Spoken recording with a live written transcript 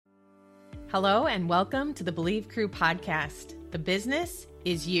Hello and welcome to the Believe Crew podcast. The business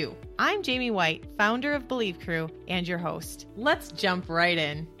is you. I'm Jamie White, founder of Believe Crew and your host. Let's jump right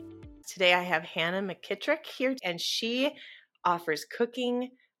in. Today I have Hannah McKitrick here, and she offers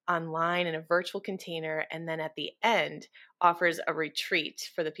cooking online in a virtual container, and then at the end offers a retreat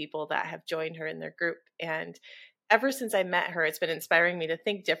for the people that have joined her in their group. And ever since I met her, it's been inspiring me to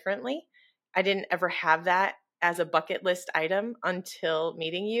think differently. I didn't ever have that as a bucket list item until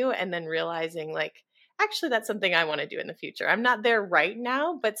meeting you and then realizing actually that's something I want to do in the future. I'm not there right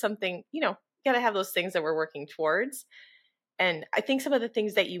now, but something, got to have those things that we're working towards. And I think some of the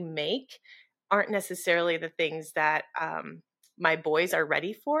things that you make aren't necessarily the things that my boys are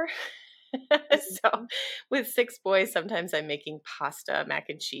ready for. So with 6 boys, sometimes I'm making pasta, mac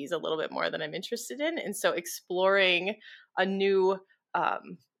and cheese a little bit more than I'm interested in. And so exploring a new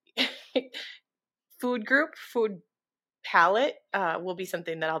food palette will be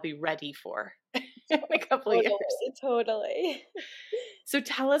something that I'll be ready for in a couple of years. Totally. So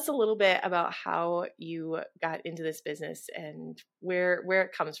tell us a little bit about how you got into this business and where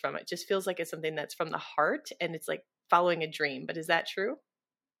it comes from. It just feels like it's something that's from the heart and it's like following a dream. But is that true?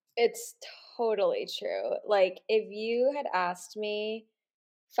 It's totally true. Like if you had asked me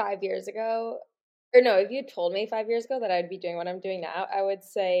 5 years ago, or no, if you had told me 5 years ago that I'd be doing what I'm doing now, I would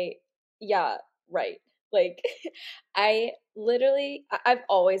say, yeah, right. Like I've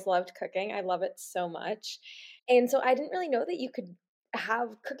always loved cooking. I love it so much. And so I didn't really know that you could have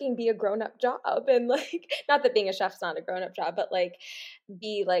cooking be a grown-up job, and not that being a chef's not a grown-up job, but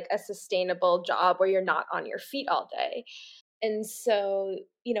be like a sustainable job where you're not on your feet all day. And so,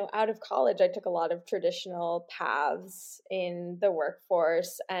 out of college, I took a lot of traditional paths in the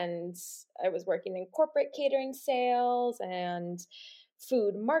workforce, and I was working in corporate catering sales and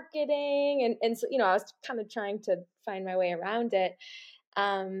food marketing. And so, I was kind of trying to find my way around it.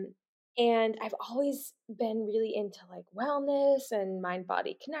 And I've always been really into wellness and mind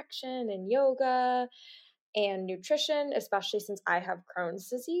body connection and yoga and nutrition, especially since I have Crohn's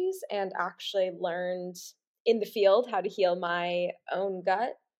disease and actually learned in the field how to heal my own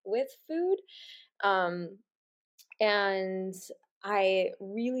gut with food. And I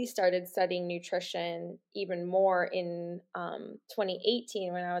really started studying nutrition even more in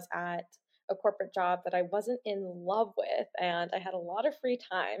 2018 when I was at a corporate job that I wasn't in love with, and I had a lot of free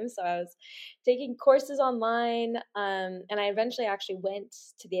time. So I was taking courses online, and I eventually actually went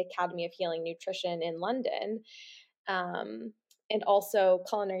to the Academy of Healing Nutrition in London, and also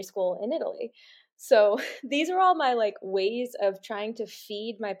culinary school in Italy. So these are all my ways of trying to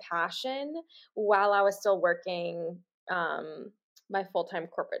feed my passion while I was still working my full-time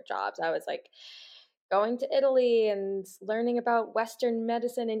corporate jobs. I was going to Italy and learning about Western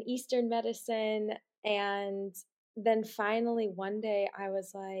medicine and Eastern medicine. And then finally one day I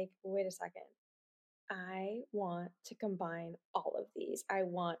was like, wait a second. I want to combine all of these. I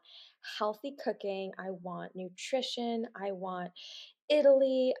want healthy cooking. I want nutrition. I want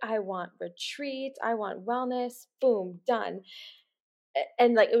Italy. I want retreats. I want wellness. Boom, done.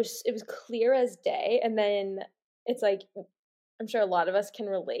 And it was clear as day. And then it's I'm sure a lot of us can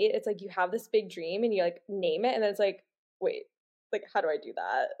relate. It's you have this big dream and you name it, and then it's wait, how do I do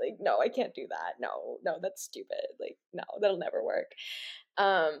that? No, I can't do that. No, that's stupid. No, that'll never work.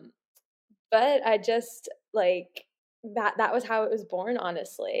 But I just that was how it was born,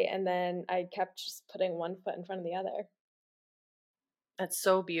 honestly. And then I kept just putting one foot in front of the other. That's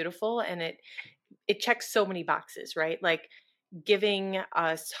so beautiful. And it checks so many boxes, right? Giving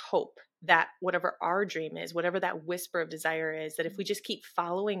us hope that whatever our dream is, whatever that whisper of desire is, that if we just keep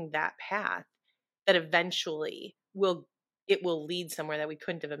following that path, that eventually it will lead somewhere that we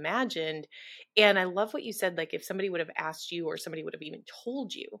couldn't have imagined. And I love what you said, if somebody would have asked you, or somebody would have even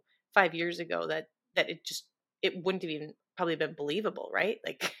told you 5 years ago that it wouldn't have even probably been believable, right?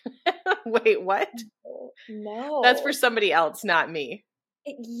 Wait, what? No. That's for somebody else, not me.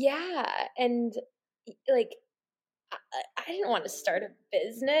 Yeah. And I didn't want to start a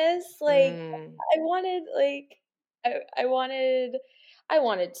business. I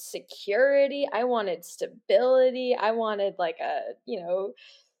wanted security. I wanted stability. I wanted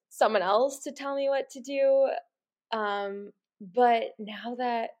someone else to tell me what to do. But now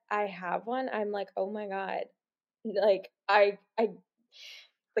that I have one, I'm oh my God, I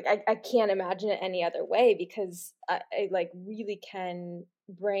can't imagine it any other way, because I really can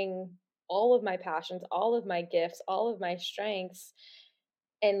bring all of my passions, all of my gifts, all of my strengths,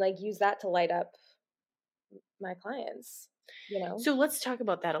 and use that to light up my clients, So let's talk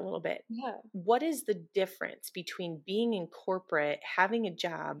about that a little bit. Yeah. What is the difference between being in corporate, having a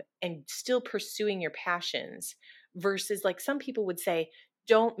job, and still pursuing your passions versus some people would say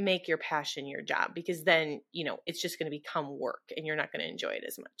don't make your passion your job, because then, it's just going to become work and you're not going to enjoy it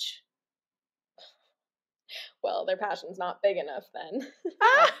as much. Well, their passion's not big enough then.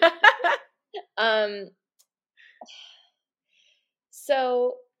 um,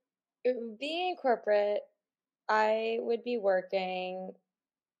 so being in corporate, I would be working,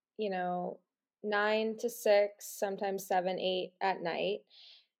 9 to 6, sometimes 7, 8 at night.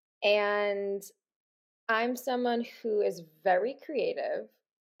 And I'm someone who is very creative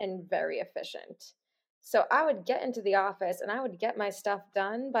and very efficient. So I would get into the office and I would get my stuff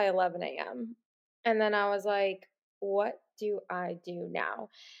done by 11 a.m. And then I was like, what do I do now?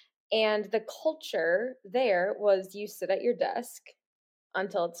 And the culture there was you sit at your desk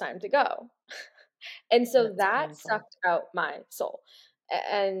until it's time to go. And so That's that painful. sucked out my soul.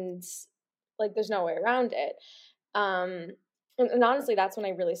 And like there's no way around it. Um and honestly that's when I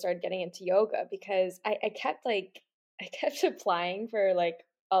really started getting into yoga because I kept applying for like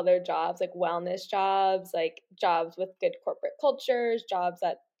other jobs, like wellness jobs, like jobs with good corporate cultures, jobs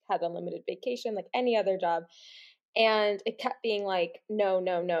that had unlimited vacation, like any other job. And it kept being like, no,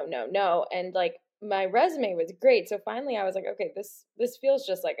 no, no, no, no. And like my resume was great. So finally I was like, okay, this feels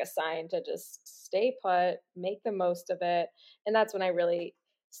just like a sign to just stay put, make the most of it. And that's when I really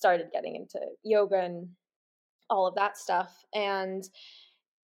started getting into yoga and all of that stuff. And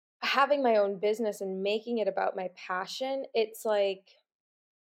having my own business and making it about my passion, it's so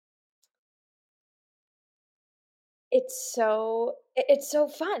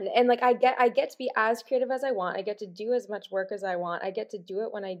fun. And like I get to be as creative as I want. I get to do as much work as I want. I get to do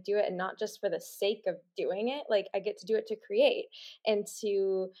it when I do it and not just for the sake of doing it. Like I get to do it to create and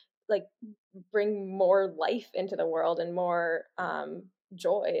to like bring more life into the world and more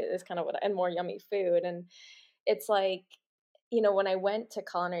joy is kind of what, and more yummy food. And it's like, when I went to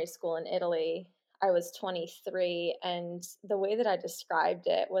culinary school in Italy, I was 23, and the way that I described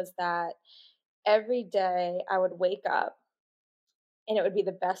it was that every day I would wake up and it would be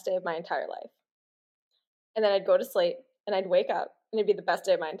the best day of my entire life. And then I'd go to sleep and I'd wake up and it'd be the best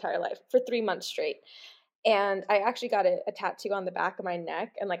day of my entire life for 3 months straight. And I actually got a tattoo on the back of my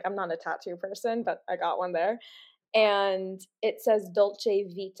neck. And like, I'm not a tattoo person, but I got one there. And it says Dolce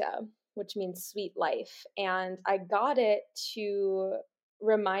Vita, which means sweet life. And I got it to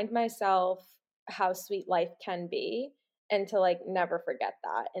remind myself how sweet life can be and to like never forget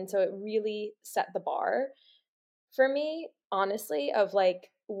that. And so it really set the bar for me, honestly, of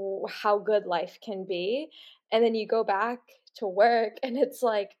like how good life can be. And then you go back to work and it's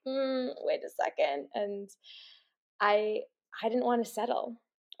like, wait a second. And I I didn't want to settle.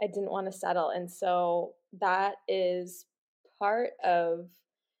 I didn't want to settle. And so that is part of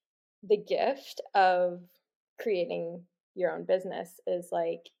the gift of creating your own business is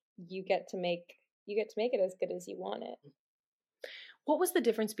like you get to make it as good as you want it. What was the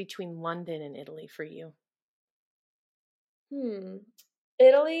difference between London and Italy for you? Hmm.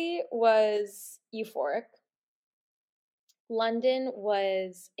 Italy was euphoric. London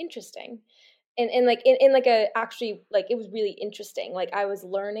was interesting. And like in like a actually like it was really interesting. Like I was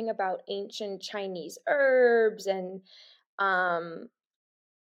learning about ancient Chinese herbs and um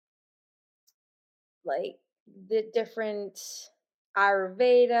like the different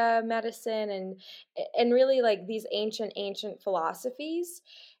Ayurveda medicine and really like these ancient philosophies.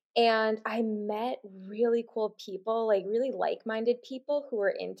 And I met really cool people, like really like-minded people who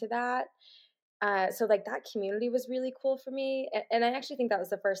were into that. So like that community was really cool for me, and I actually think that was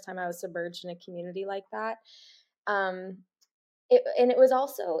the first time I was submerged in a community like that. Um, it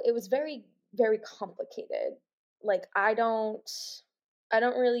was very very complicated. Like I don't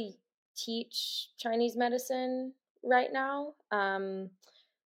really teach Chinese medicine right now.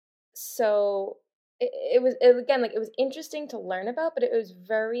 So again like it was interesting to learn about, but it was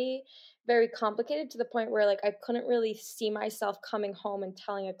very very complicated to the point where like I couldn't really see myself coming home and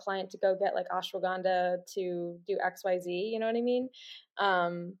telling a client to go get like ashwagandha to do XYZ, you know what I mean?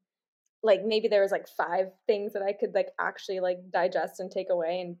 um like maybe there was like 5 things that I could like actually like digest and take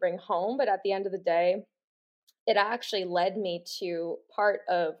away and bring home, but at the end of the day it actually led me to part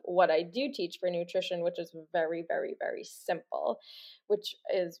of what I do teach for nutrition, which is very, very, very simple, which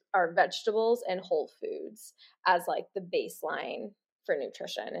is our vegetables and whole foods as like the baseline for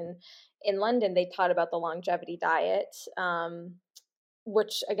nutrition. And in London, they taught about the longevity diet,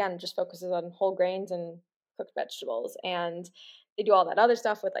 which again just focuses on whole grains and cooked vegetables. And they do all that other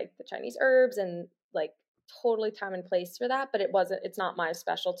stuff with like the Chinese herbs and like totally time and place for that, but it's not my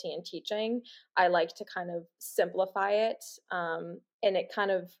specialty in teaching. I like to kind of simplify it, and it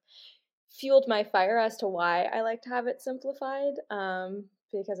kind of fueled my fire as to why I like to have it simplified,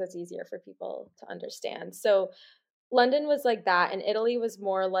 because it's easier for people to understand. So London was like that, and Italy was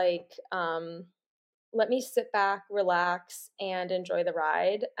more like, let me sit back, relax, and enjoy the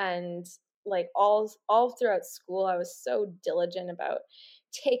ride. And like all throughout school, I was so diligent about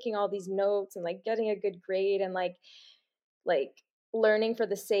taking all these notes and like getting a good grade and like learning for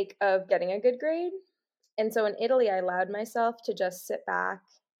the sake of getting a good grade. And so in Italy, I allowed myself to just sit back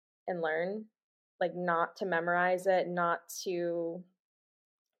and learn, like not to memorize it, not to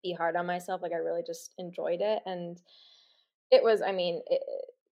be hard on myself. Like I really just enjoyed it. And it was, I mean,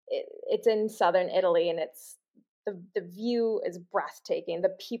 it's in southern Italy, and it's the view is breathtaking.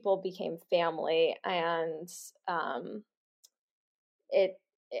 The people became family, and it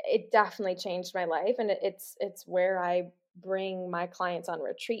it definitely changed my life, and it's where I bring my clients on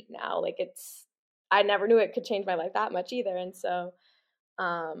retreat now. Like it's I never knew it could change my life that much either, and so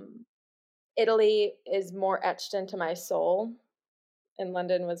um, Italy is more etched into my soul, and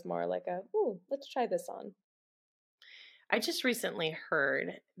London was more like a ooh, let's try this on. I just recently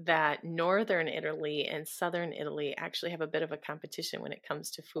heard that northern Italy and southern Italy actually have a bit of a competition when it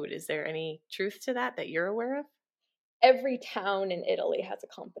comes to food. Is there any truth to that you're aware of? Every town in Italy has a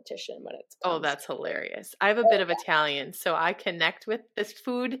competition when it Oh, comes that's to food. hilarious. I have a bit Oh of Italian, so I connect with this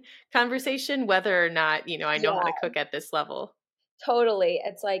food conversation, whether or not, I know how to yeah, cook at this level. totally.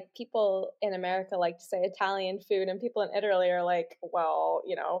 It's like people in America like to say Italian food, and people in Italy are like, well,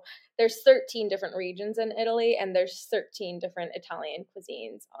 there's 13 different regions in Italy, and there's 13 different Italian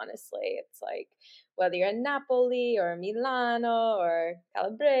cuisines, honestly. It's like whether you're in Napoli or Milano or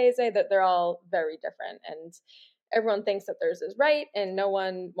Calabrese, that they're all very different. And everyone thinks that theirs is right, and no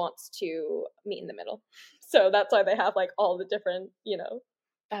one wants to meet in the middle. So that's why they have like all the different,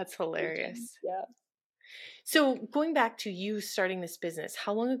 That's regions. hilarious. Yeah. So, going back to you starting this business,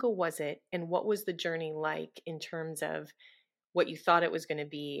 how long ago was it, and what was the journey like in terms of what you thought it was going to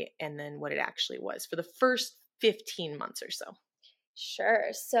be and then what it actually was for the first 15 months or so? Sure.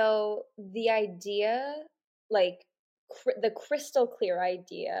 So the idea, like the crystal clear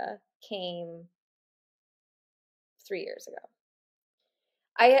idea, came 3 years ago.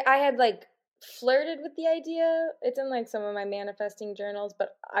 I had like flirted with the idea. It's in like some of my manifesting journals,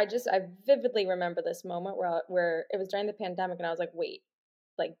 but I vividly remember this moment where it was during the pandemic, and I was like, wait,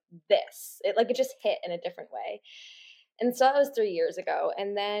 like this. It just hit in a different way. And so that was 3 years ago.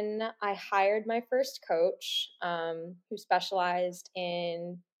 And then I hired my first coach, who specialized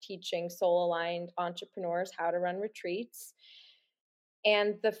in teaching soul aligned entrepreneurs how to run retreats.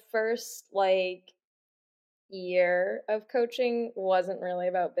 And the first year of coaching wasn't really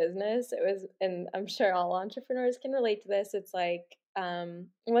about business. It was, and I'm sure all entrepreneurs can relate to this. It's like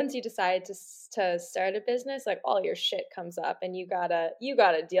once you decide to start a business, like all your shit comes up, and you gotta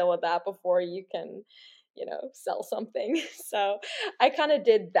deal with that before you can, sell something. So I kind of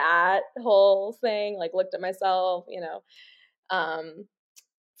did that whole thing, like looked at myself, um,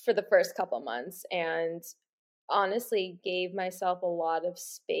 for the first couple months, and honestly gave myself a lot of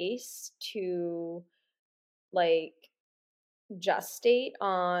space to like gestate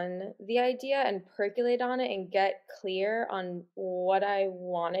on the idea and percolate on it and get clear on what I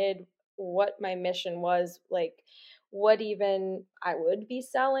wanted, what my mission was, like what even I would be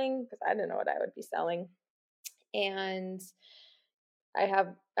selling, because I didn't know what I would be selling. And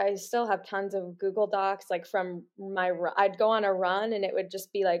I still have tons of Google Docs, like from I'd go on a run, and it would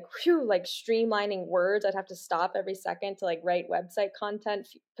just be like, whew, like streamlining words. I'd have to stop every second to like write website content,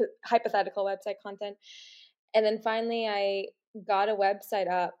 hypothetical website content. And then finally I got a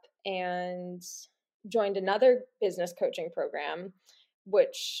website up and joined another business coaching program,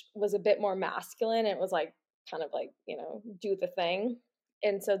 which was a bit more masculine. It was like kind of like, do the thing.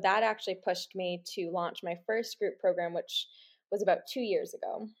 And so that actually pushed me to launch my first group program, which was about 2 years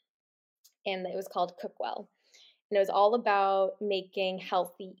ago. And it was called Cook Well. And it was all about making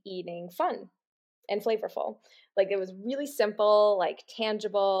healthy eating fun and flavorful. Like it was really simple, like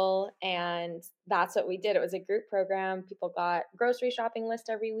tangible. And that's what we did. It was a group program. People got grocery shopping list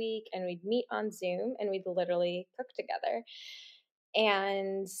every week, and we'd meet on Zoom, and we'd literally cook together.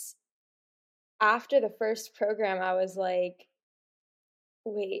 And after the first program, I was like,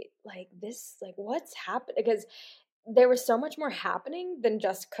 wait, like this, like what's happened? Because there was so much more happening than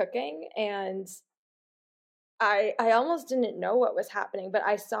just cooking, and I almost didn't know what was happening, but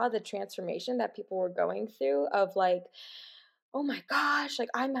I saw the transformation that people were going through of like, oh my gosh, like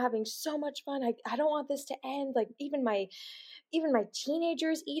I'm having so much fun. I don't want this to end. Like even my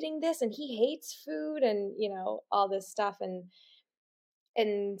teenager's eating this, and he hates food, and all this stuff.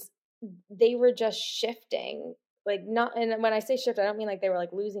 And they were just shifting, like not, and when I say shift, I don't mean like they were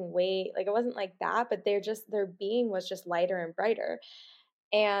like losing weight, like it wasn't like that, but their being was just lighter and brighter.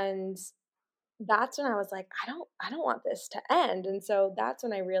 And that's when I was like, I don't want this to end. And so that's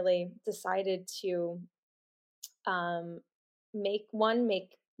when I really decided to um, make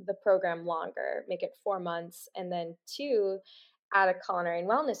the program longer, make it 4 months, and then two, add a culinary and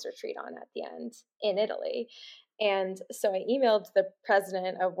wellness retreat on at the end in Italy. And so I emailed the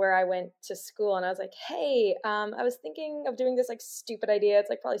president of where I went to school, and I was like, "Hey, I was thinking of doing this like stupid idea. It's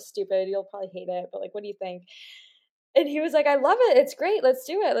like probably stupid. You'll probably hate it, but like, what do you think?" And he was like, "I love it. It's great. Let's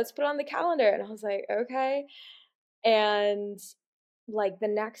do it. Let's put it on the calendar." And I was like, "Okay." And like the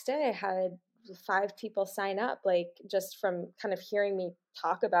next day I had 5 people sign up, like just from kind of hearing me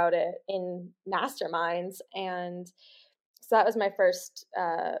talk about it in masterminds. And so that was my first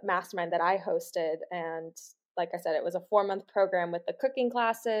mastermind that I hosted. And like I said, it was a 4 month program with the cooking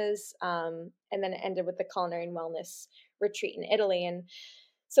classes, and then it ended with the culinary and wellness retreat in Italy. And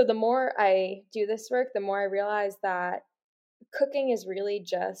so the more I do this work, the more I realize that cooking is really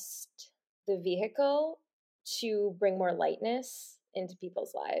just the vehicle to bring more lightness into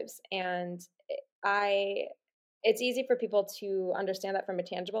people's lives. And I it's easy for people to understand that from a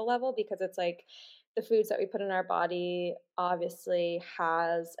tangible level, because it's like the foods that we put in our body obviously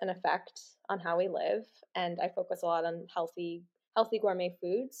has an effect on how we live, and I focus a lot on healthy gourmet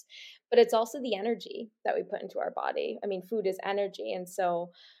foods, but it's also the energy that we put into our body. I mean, food is energy, and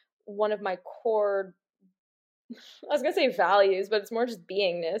so one of my core, I was gonna say values, but it's more just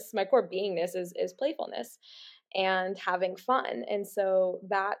beingness. My core beingness is playfulness and having fun. And so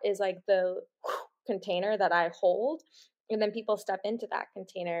that is like the container that I hold. And then people step into that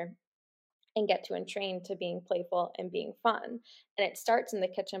container and get to entrain to being playful and being fun. And it starts in the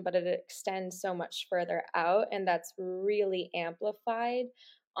kitchen, but it extends so much further out. And that's really amplified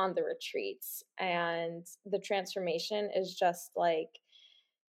on the retreats. And the transformation is just like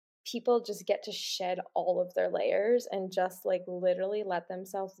people just get to shed all of their layers and just like literally let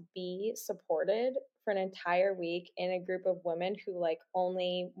themselves be supported for an entire week in a group of women who like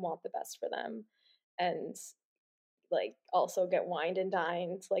only want the best for them, and like also get wined and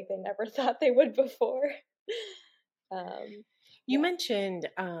dined like they never thought they would before. um You yeah. mentioned,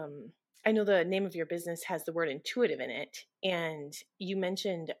 I know the name of your business has the word intuitive in it, and you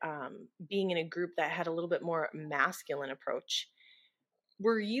mentioned being in a group that had a little bit more masculine approach.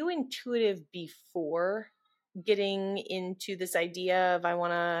 Were you intuitive before getting into this idea of I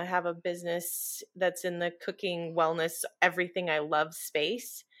want to have a business that's in the cooking, wellness, everything I love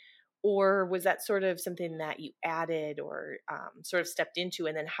space? Or was that sort of something that you added or sort of stepped into?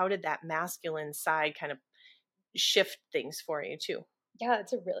 And then how did that masculine side kind of shift things for you too? Yeah,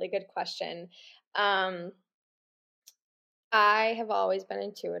 it's a really good question. um I have always been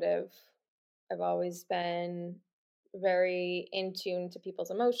intuitive. I've always been very in tune to people's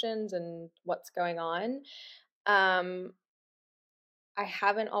emotions and what's going on. um I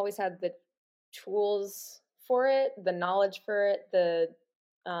haven't always had the tools for it, the knowledge for it, the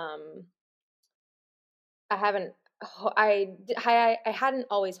um I haven't I hadn't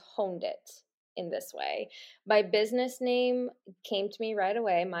always honed it in this way. My business name came to me right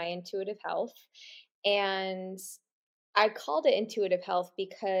away, My Intuitive Health, and I called it Intuitive Health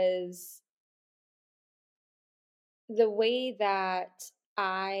because the way that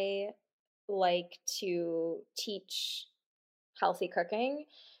I like to teach healthy cooking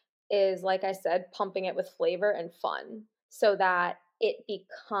is, like I said, pumping it with flavor and fun so that it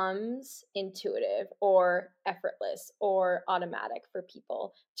becomes intuitive or effortless or automatic for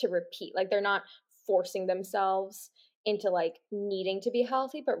people to repeat. Like they're not forcing themselves into like needing to be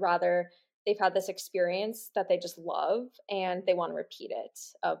healthy, but rather they've had this experience that they just love and they want to repeat it,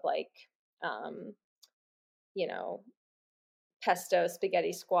 of like um you know pesto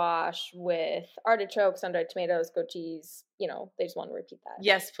spaghetti squash with artichokes, sun-dried tomatoes, goat cheese. They just want to repeat that.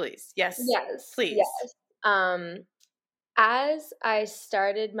 Yes, please. Yes, Yes, please. yes. As I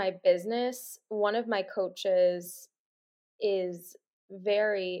started my business, one of my coaches is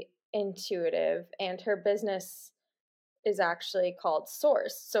very intuitive, and her business is actually called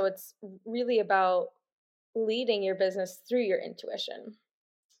Source. So it's really about leading your business through your intuition.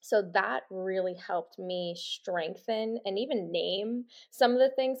 So that really helped me strengthen and even name some of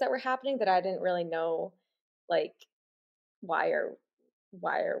the things that were happening that I didn't really know, like why or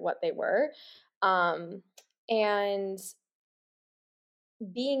what they were. Um, and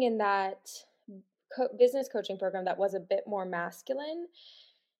being in that business coaching program that was a bit more masculine,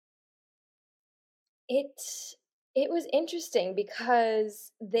 it it was interesting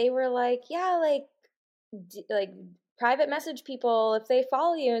because they were like, yeah, like like private message people if they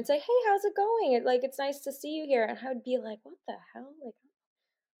follow you and say, hey, how's it going? It's nice to see you here. And I would be like, what the hell? Like,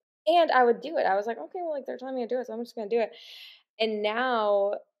 and I would do it. I was like, okay, well, like they're telling me to do it, so I'm just gonna do it. And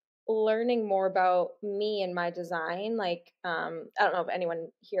now learning more about me and my design. Like, I don't know if anyone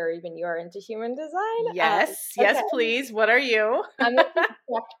here, even you, are into human design. Yes, Okay, yes, please. What are you? I'm a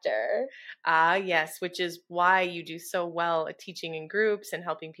projector. Ah, yes, which is why you do so well at teaching in groups and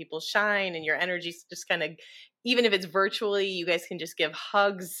helping people shine, and your energy's just kind of, even if it's virtually, you guys can just give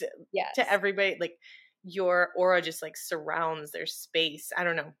hugs to Yes. everybody. Like your aura just like surrounds their space. I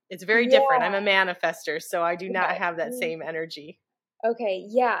don't know. It's very different. Yeah. I'm a manifester, so I do not Okay. have that same energy. Okay.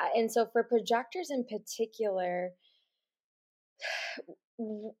 Yeah. And so for projectors in particular,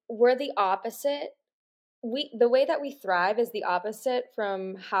 we're the opposite. The way that we thrive is the opposite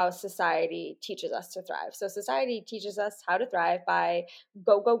from how society teaches us to thrive. So society teaches us how to thrive by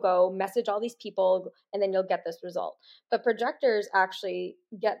go go go, message all these people, and then you'll get this result. But projectors actually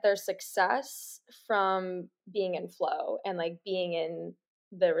get their success from being in flow and like being in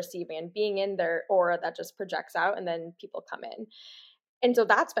the receiving and being in their aura that just projects out, and then people come in. And so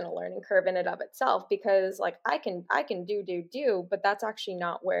that's been a learning curve in and of itself, because like I can do, but that's actually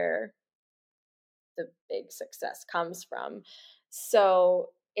not where the big success comes from. So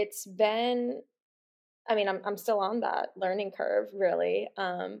it's been, I mean, I'm still on that learning curve, really.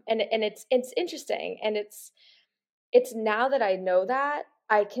 And it's interesting, and it's now that I know that,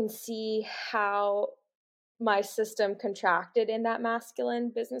 I can see how my system contracted in that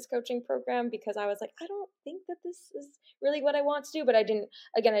masculine business coaching program, because I was like, I don't think that this is really what I want to do. But I didn't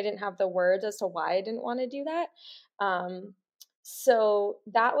have the words as to why I didn't want to do that. Um, so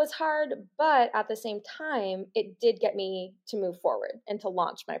that was hard, but at the same time, it did get me to move forward and to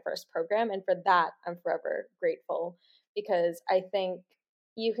launch my first program. And for that, I'm forever grateful, because I think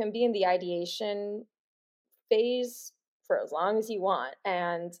you can be in the ideation phase for as long as you want.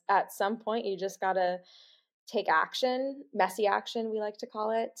 And at some point, you just got to take action, messy action, we like to call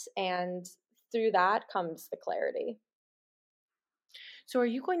it. And through that comes the clarity. So are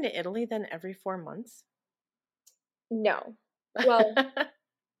you going to Italy then every 4 months? No. Well,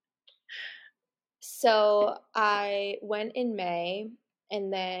 so I went in May,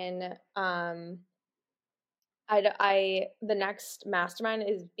 and then the next mastermind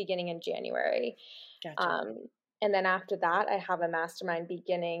is beginning in January. Gotcha. Um, and then after that, I have a mastermind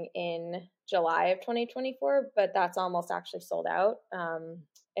beginning in July of 2024, but that's almost actually sold out.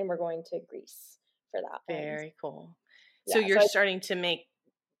 And we're going to Greece for that one. Very cool. So Yeah. you're starting to make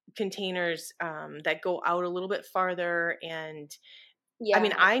containers that go out a little bit farther. And I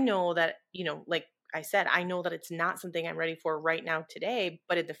mean, Yeah, I know that, like I said, I know that it's not something I'm ready for right now today,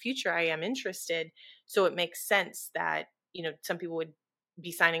 but in the future I am interested. So it makes sense that, some people would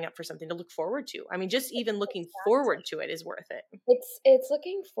be signing up for something to look forward to. I mean, just even looking forward to it is worth it. it's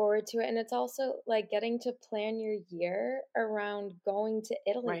looking forward to it, and it's also like getting to plan your year around going to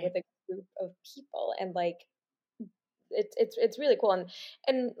Italy Right. with a group of people, and like it's really cool.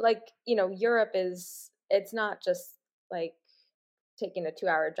 And like, Europe is, it's not just like taking a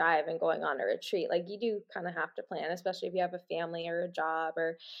 2-hour drive and going on a retreat. Like, you do kind of have to plan, especially if you have a family or a job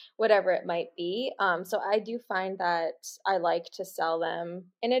or whatever it might be. So I do find that I like to sell them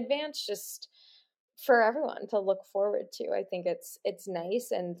in advance, just for everyone to look forward to. I think it's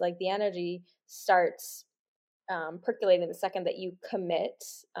nice, and like the energy starts percolating the second that you commit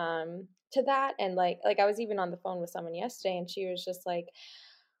to that. And like I was even on the phone with someone yesterday, and she was just like,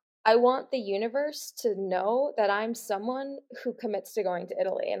 I want the universe to know that I'm someone who commits to going to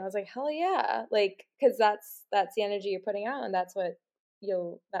Italy. And I was like, hell yeah. Like, cause that's the energy you're putting out, and that's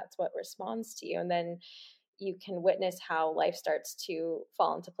what responds to you. And then you can witness how life starts to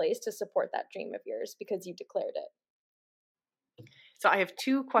fall into place to support that dream of yours, because you declared it. So I have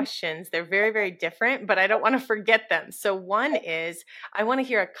two questions. They're very, very different, but I don't want to forget them. So one is, I want to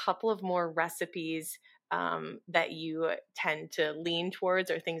hear a couple of more recipes that you tend to lean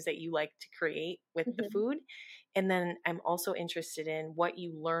towards, or things that you like to create with the Mhm. food. And then I'm also interested in what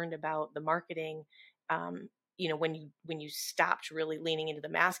you learned about the marketing, when you stopped really leaning into the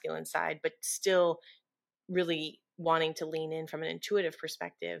masculine side, but still really wanting to lean in from an intuitive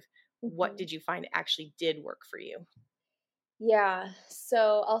perspective. What Mhm. did you find actually did work for you? Yeah.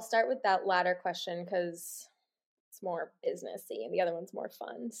 So I'll start with that latter question, because it's more businessy and the other one's more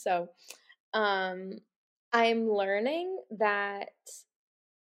fun. So um, I'm learning that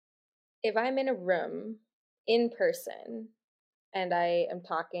if I'm in a room in person and I am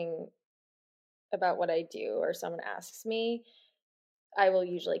talking about what I do, or someone asks me, I will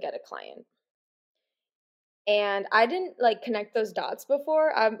usually get a client. And I didn't like connect those dots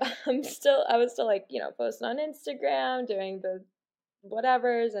before. I was still like, posting on Instagram, doing the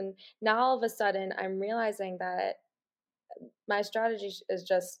whatevers. And now all of a sudden I'm realizing that my strategy is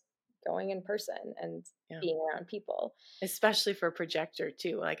just going in person and Yeah. being around people. Especially for a projector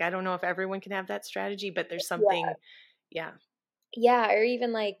too. Like, I don't know if everyone can have that strategy, but there's Yeah. something, yeah. Yeah. Or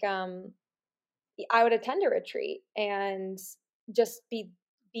even like, I would attend a retreat and just be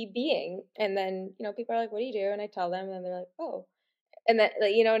being. And then, people are like, what do you do? And I tell them and they're like, oh, and then,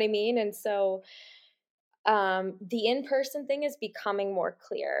 like, you know what I mean? And so, the in-person thing is becoming more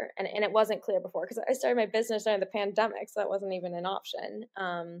clear, and it wasn't clear before because I started my business during the pandemic, so that wasn't even an option.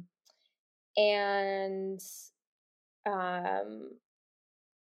 And um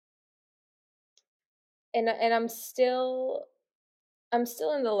and I'm still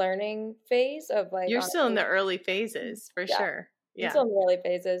in the learning phase of, like, You're still in honestly. the early phases for Yeah, sure. I'm Yeah. still in the early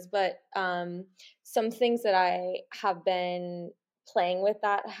phases, but some things that I have been playing with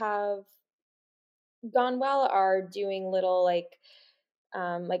that have gone well are doing little, like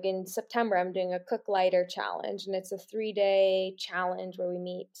in September, I'm doing a cook lighter challenge, and it's a 3-day challenge where we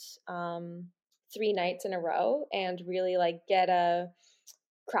meet 3 nights in a row and really like get a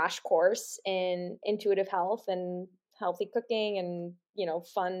crash course in intuitive health and healthy cooking and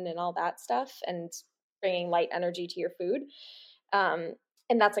fun and all that stuff, and bringing light energy to your food. Um,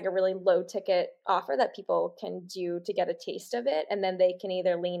 and that's like a really low ticket offer that people can do to get a taste of it, and then they can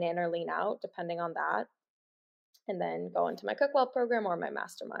either lean in or lean out depending on that, and then go into my cookwell program or my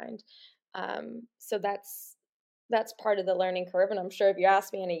mastermind. So that's part of the learning curve, and I'm sure if you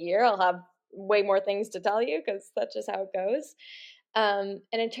ask me in a year, I'll have way more things to tell you because that's just how it goes. And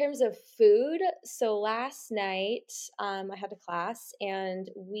in terms of food, so last night I had a class and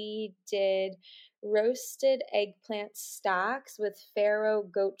we did roasted eggplant stacks with farro,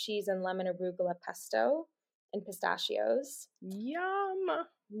 goat cheese, and lemon arugula pesto and pistachios. Yum.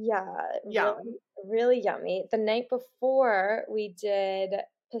 Yeah, Yum. really, really yummy. The night before, we did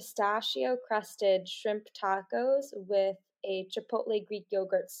pistachio crusted shrimp tacos with a chipotle Greek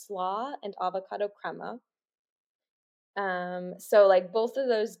yogurt slaw and avocado crema. So like both of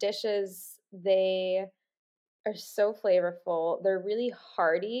those dishes, they are so flavorful. They're really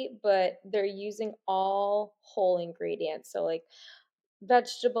hearty, but they're using all whole ingredients. So like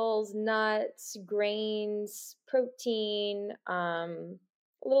vegetables, nuts, grains, protein, a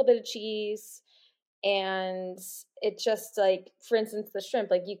little bit of cheese. And it just like, for instance, the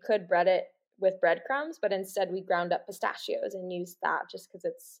shrimp, like you could bread it with breadcrumbs, but instead we ground up pistachios and used that just because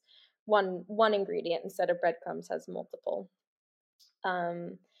it's one ingredient instead of breadcrumbs has multiple.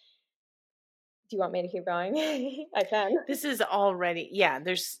 Um, do you want me to keep going? I can. This is already, yeah,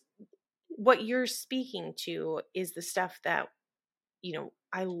 there's what you're speaking to is the stuff that,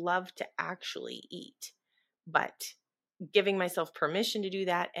 I love to actually eat, but giving myself permission to do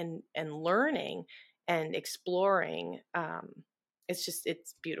that and learning and exploring,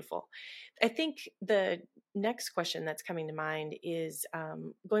 it's beautiful. I think the next question that's coming to mind is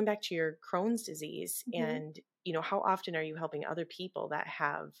going back to your Crohn's disease, Mhm. and how often are you helping other people that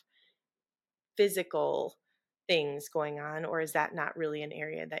have physical things going on, or is that not really an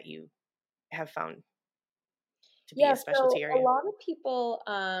area that you have found to be Yeah, a so specialty a area? lot of people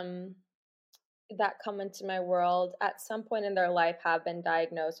that come into my world at some point in their life have been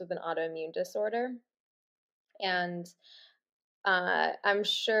diagnosed with an autoimmune disorder. And I'm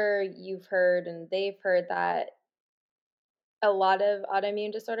sure you've heard and they've heard that a lot of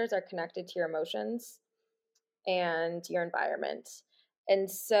autoimmune disorders are connected to your emotions and your environment. And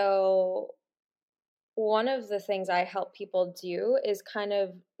so one of the things I help people do is kind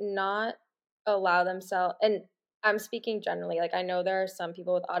of not allow themselves, and I'm speaking generally, like I know there are some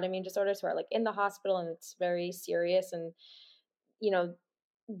people with autoimmune disorders who are like in the hospital and it's very serious, and you know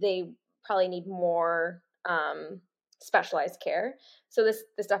they probably need more specialized care. So this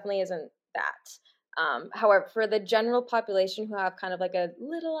definitely isn't that. However, for the general population who have kind of like a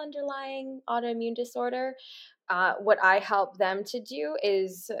little underlying autoimmune disorder, what I help them to do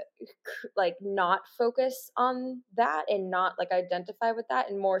is like not focus on that and not like identify with that,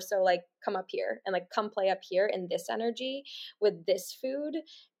 and more so like come up here and like come play up here in this energy with this food,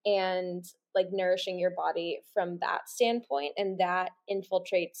 and like nourishing your body from that standpoint, and that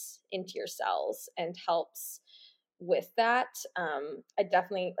infiltrates into your cells and helps with that. I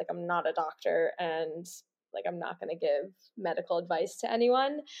definitely, like, I'm not a doctor, and like I'm not going to give medical advice to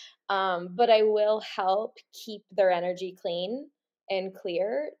anyone, but I will help keep their energy clean and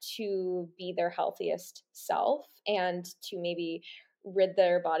clear to be their healthiest self, and to maybe rid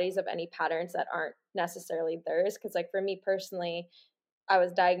their bodies of any patterns that aren't necessarily theirs. Because like for me personally, I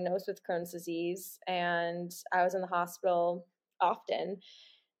was diagnosed with Crohn's disease and I was in the hospital often.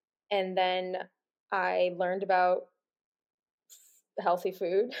 And then I learned about healthy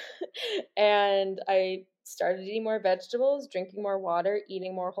food and I started eating more vegetables, drinking more water,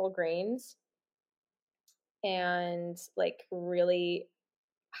 eating more whole grains, and like really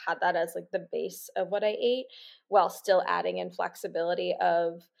had that as like the base of what I ate, while still adding in flexibility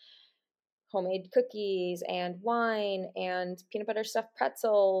of homemade cookies and wine and peanut butter stuffed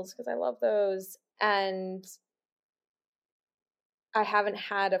pretzels because I love those. And I haven't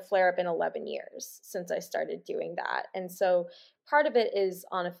had a flare up in 11 years since I started doing that. And so part of it is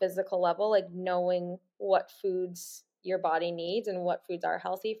on a physical level, like knowing what foods your body needs and what foods are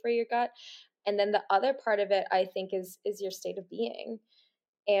healthy for your gut. And then the other part of it, I think, is your state of being.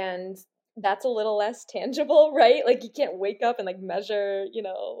 And that's a little less tangible, right? Like you can't wake up and like measure,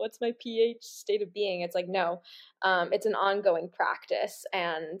 what's my pH state of being. It's like, no, it's an ongoing practice.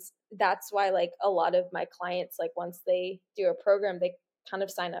 And that's why like a lot of my clients, like once they do a program, they kind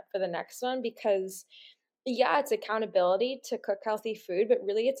of sign up for the next one because yeah, it's accountability to cook healthy food, but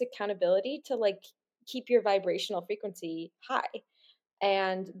really it's accountability to like keep your vibrational frequency high.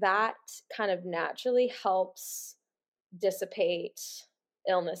 And that kind of naturally helps dissipate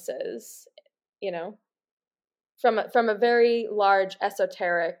illnesses, you know, from a very large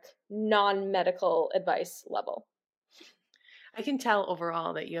esoteric non-medical advice level. I can tell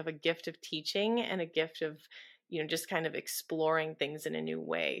overall that you have a gift of teaching and a gift of, just kind of exploring things in a new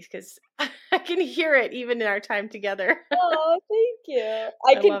way, because I can hear it even in our time together. Oh, thank you.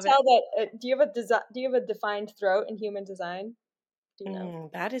 I can love it. tell that. Do you have a defined throat in human design? Do you know?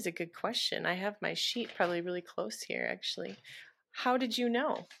 That is a good question. I have my sheet probably really close here, actually. How did you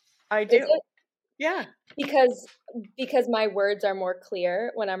know? I Is do. it Yeah. because my words are more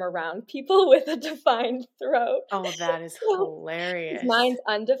clear when I'm around people with a defined throat? Oh, that is So, hilarious. mine's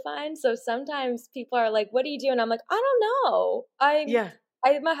undefined, so sometimes people are like, "What do you do?" And I'm like, "I don't know. Yeah.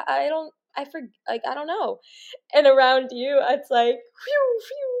 I don't. I like I don't know." And around you, it's like, phew,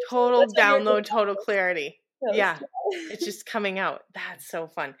 phew. Total That's what you're download, total clarity. supposed Yeah. to. It's just coming out. That's so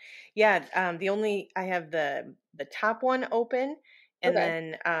fun. Yeah. I have the top one open, and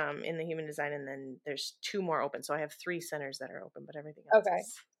Okay. then in the human design, and then there's two more open. So I have three centers that are open, but everything else Okay.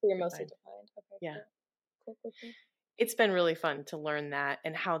 is So you're mostly defined. defined. Okay. Yeah. Cool. Cool. Cool. Cool. It's been really fun to learn that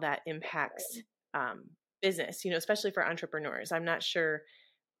and how that impacts um, business, especially for entrepreneurs. I'm not sure.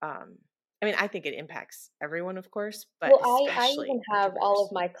 Um, I think it impacts everyone, of course, but Well, I especially even have all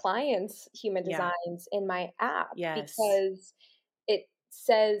of entrepreneurs. my clients' human Yeah. designs in my app Yes. because it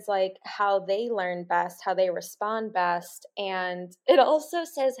says like how they learn best, how they respond best, and it also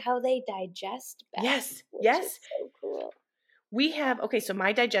says how they digest best, Yes. which is Yes. so cool. We have, okay, so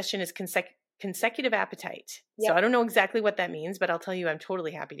my digestion is consecutive appetite. So Yep. I don't know exactly what that means, but I'll tell you, I'm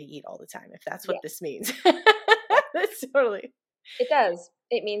totally happy to eat all the time if that's what this Yes. means. Yes. That's totally. It does.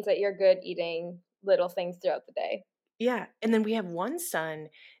 It means that you're good eating little things throughout the day. Yeah. And then we have one son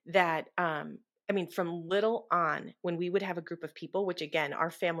that, from little on, when we would have a group of people, which again, our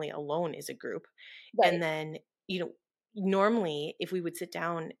family alone is a group. And Right. then, normally if we would sit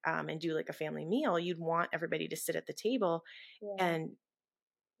down and do like a family meal, you'd want everybody to sit at the table. Yeah. And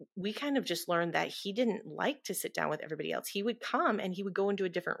we kind of just learned that he didn't like to sit down with everybody else. He would come and he would go into a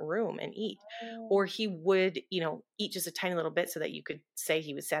different room and eat, or he would, eat just a tiny little bit so that you could say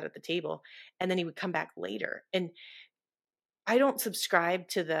he was sat at the table, and then he would come back later. And I don't subscribe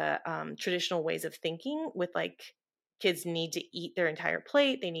to the traditional ways of thinking with like kids need to eat their entire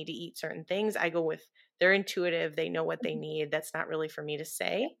plate. They need to eat certain things. I go with they're intuitive. They know what they need. That's not really for me to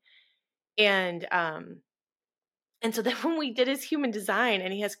say. And so then when we did his human design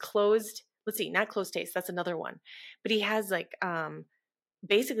and he has closed, let's see, not closed taste, that's another one. But he has like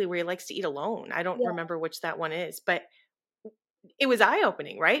basically where he likes to eat alone. I don't Yeah. remember which that one is, but it was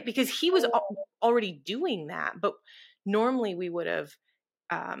eye-opening, right? Because he was already doing that. But normally we would have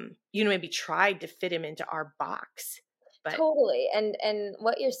maybe tried to fit him into our box. But Totally. And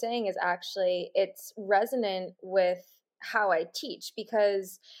what you're saying is actually it's resonant with how I teach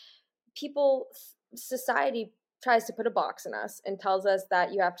because people society tries to put a box in us and tells us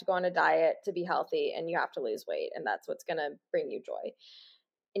that you have to go on a diet to be healthy and you have to lose weight and that's what's going to bring you joy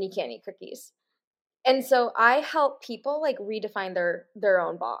and you can't eat cookies. And so I help people like redefine their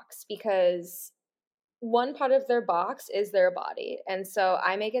own box because one part of their box is their body. And so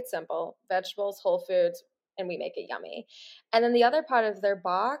I make it simple, vegetables, whole foods, and we make it yummy. And then the other part of their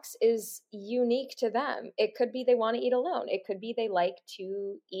box is unique to them. It could be they want to eat alone. It could be they like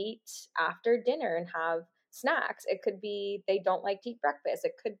to eat after dinner and have snacks. It could be they don't like to eat breakfast.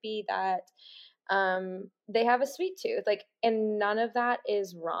 It could be that they have a sweet tooth. Like, and none of that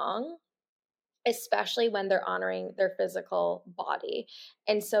is wrong, especially when they're honoring their physical body.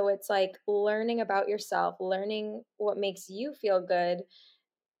 And so it's like learning about yourself, learning what makes you feel good,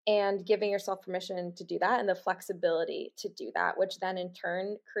 and giving yourself permission to do that and the flexibility to do that, which then in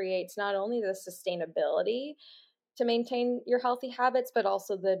turn creates not only the sustainability to maintain your healthy habits, but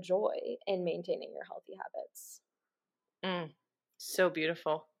also the joy in maintaining your healthy habits. Mm, so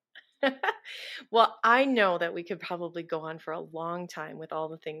beautiful. Well, I know that we could probably go on for a long time with all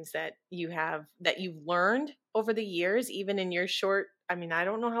the things that you've learned over the years, even in your short, I mean, I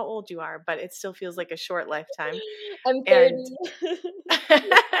don't know how old you are, but it still feels like a short lifetime. I'm And 30.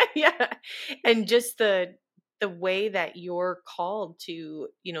 yeah, and just the way that you're called to,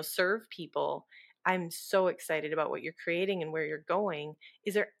 serve people. I'm so excited about what you're creating and where you're going.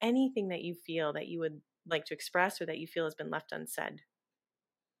 Is there anything that you feel that you would like to express or that you feel has been left unsaid?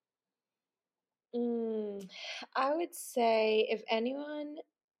 Mm, I would say if anyone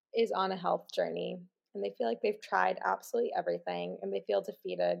is on a health journey and they feel like they've tried absolutely everything and they feel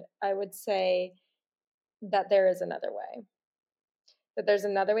defeated, I would say that there is another way. That there's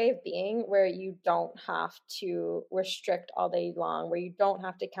another way of being where you don't have to restrict all day long, where you don't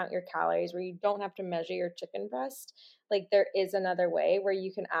have to count your calories, where you don't have to measure your chicken breast. Like there is another way where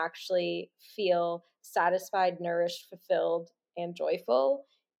you can actually feel satisfied, nourished, fulfilled, and joyful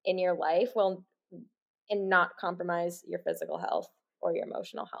in your life, well, and not compromise your physical health or your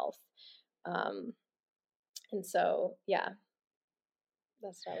emotional health. Um, and so, yeah,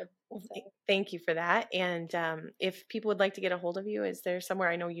 that's what I would Well, say. thank you for that. And if people would like to get a hold of you, is there somewhere?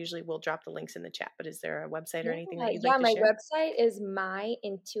 I know usually we'll drop the links in the chat, but is there a website or Yeah, anything that you'd yeah, like to my share? website is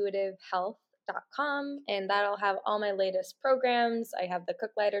myintuitivehealth.com, and that'll have all my latest programs. I have the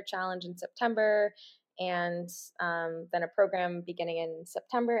Cook Lighter Challenge in September, and then a program beginning in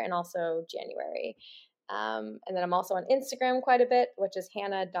September and also January. And then I'm also on Instagram quite a bit, which is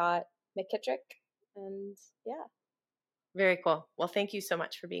hannah.mckitrick. And yeah. Very cool. Well, thank you so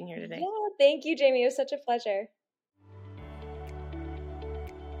much for being here today. Yeah, thank you, Jamie. It was such a pleasure.